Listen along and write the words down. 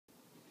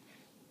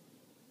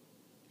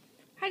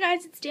Hi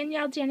guys, it's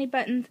Danielle Danny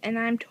Buttons, and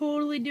I'm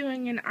totally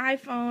doing an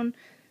iPhone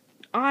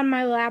on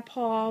my lap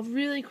haul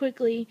really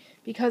quickly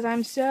because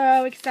I'm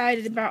so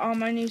excited about all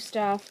my new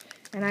stuff,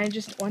 and I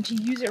just want to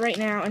use it right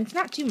now, and it's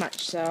not too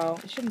much, so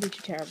it shouldn't be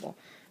too terrible.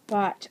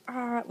 But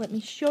let me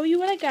show you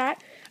what I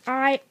got.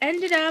 I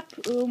ended up,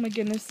 oh my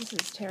goodness, this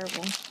is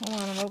terrible.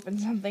 Hold on, I'm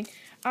opening something.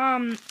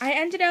 I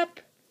ended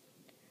up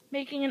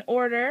making an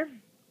order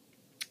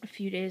a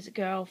few days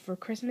ago for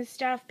Christmas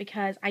stuff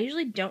because I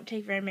usually don't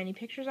take very many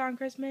pictures on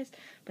Christmas,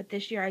 but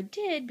this year I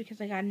did because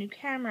I got a new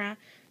camera.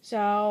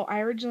 So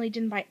I originally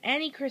didn't buy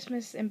any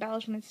Christmas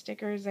embellishment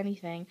stickers,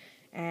 anything,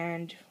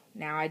 and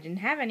now I didn't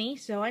have any,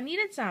 so I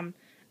needed some.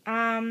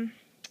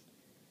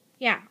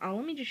 Yeah,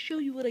 let me just show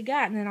you what I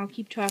got and then I'll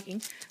keep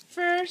talking.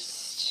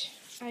 First,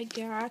 I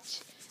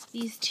got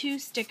these two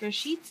sticker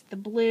sheets, the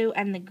blue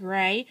and the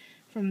gray,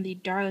 from the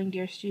Darling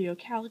Deer Studio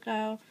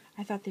Calico.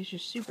 I thought these were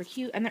super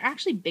cute, and they're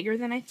actually bigger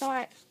than I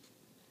thought.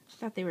 I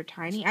thought they were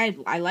tiny.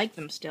 I like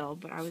them still,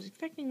 but I was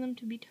expecting them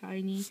to be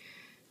tiny.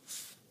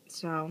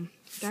 So,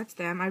 that's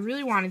them. I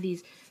really wanted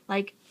these,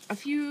 like, a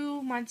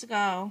few months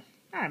ago.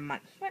 Not a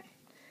month. What?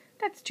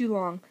 That's too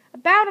long.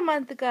 About a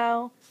month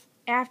ago,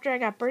 after I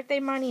got birthday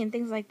money and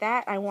things like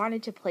that, I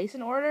wanted to place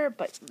an order,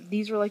 but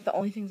these were, like, the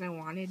only things I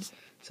wanted,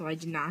 so I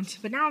did not.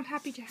 But now I'm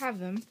happy to have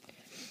them.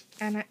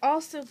 And I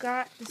also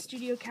got the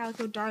Studio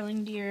Calico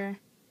Darling Deer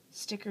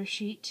sticker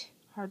sheet,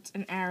 hearts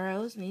and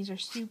arrows, and these are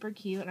super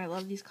cute, and I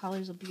love these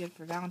colors. Will be good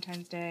for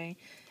Valentine's Day,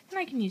 and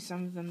I can use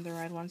some of them, the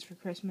red ones, for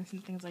Christmas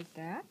and things like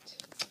that.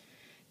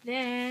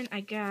 Then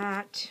I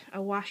got a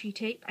washi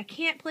tape. I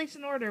can't place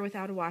an order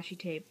without a washi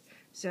tape,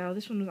 so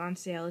this one was on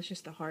sale. It's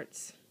just the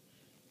hearts,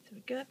 so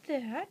we got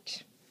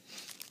that.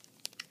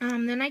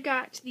 Then I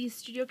got these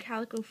Studio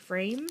Calico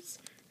frames,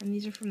 and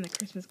these are from the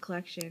Christmas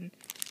collection,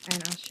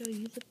 and I'll show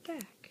you the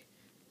back.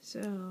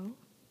 So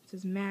it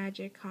says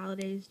magic,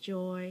 holidays,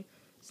 joy,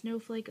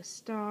 snowflake, a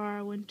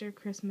star, winter,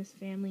 Christmas,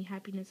 family,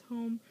 happiness,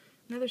 home,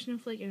 another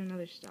snowflake, and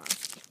another star.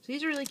 So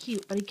these are really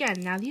cute, but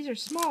again, now these are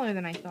smaller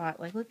than I thought.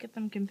 Like, look at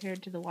them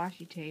compared to the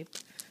washi tape.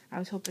 I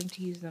was hoping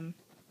to use them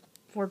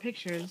for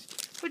pictures,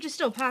 which is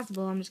still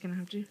possible. I'm just going to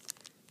have to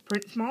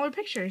print smaller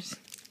pictures.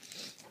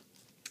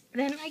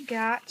 Then I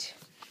got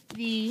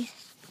the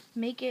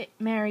Make It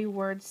Merry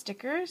word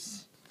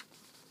stickers.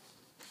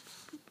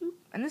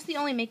 And this is the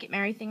only Make It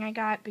Merry thing I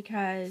got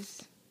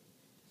because,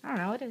 I don't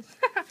know, it is.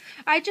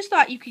 I just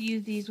thought you could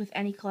use these with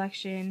any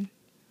collection.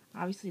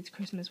 Obviously, it's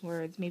Christmas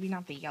words. Maybe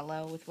not the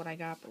yellow with what I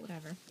got, but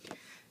whatever.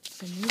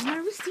 So here's my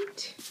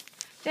receipt.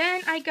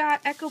 Then I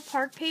got Echo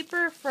Park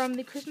paper from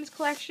the Christmas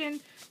collection,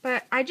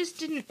 but I just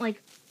didn't,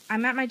 like,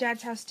 I'm at my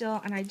dad's house still,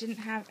 and I didn't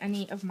have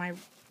any of my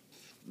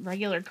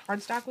regular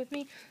cardstock with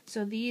me.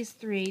 So these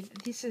three,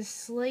 this is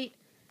slate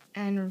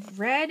and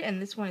red,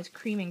 and this one is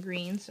cream and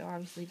green, so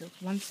obviously there's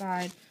one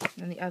side and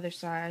then the other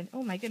side.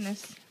 Oh my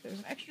goodness, there's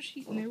an extra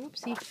sheet in there,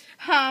 whoopsie.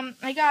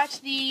 I got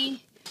the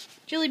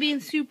Jelly Bean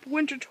Soup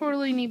Winter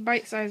Tortellini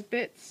bite-sized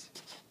bits.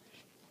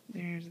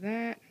 There's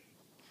that.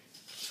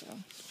 So,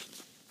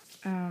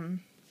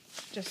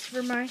 just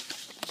for my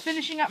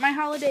finishing up my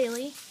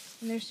holiday-ly,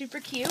 and they're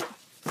super cute.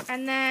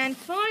 And then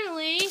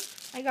finally,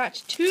 I got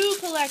two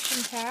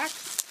collection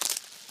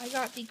packs. I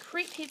got the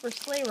Crepe Paper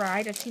Sleigh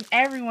Ride. I've seen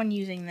everyone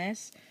using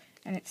this,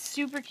 and it's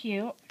super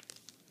cute.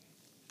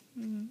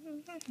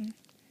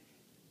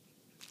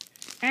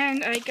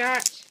 And I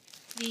got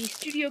the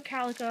Studio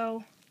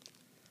Calico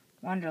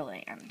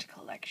Wonderland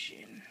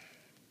collection.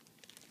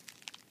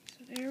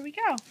 So there we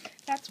go.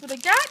 That's what I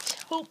got.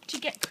 Hope to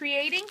get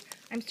creating.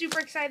 I'm super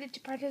excited to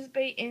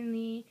participate in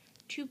the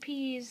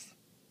 2Ps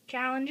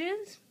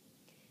challenges,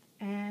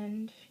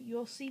 and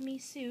you'll see me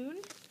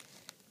soon.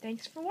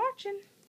 Thanks for watching.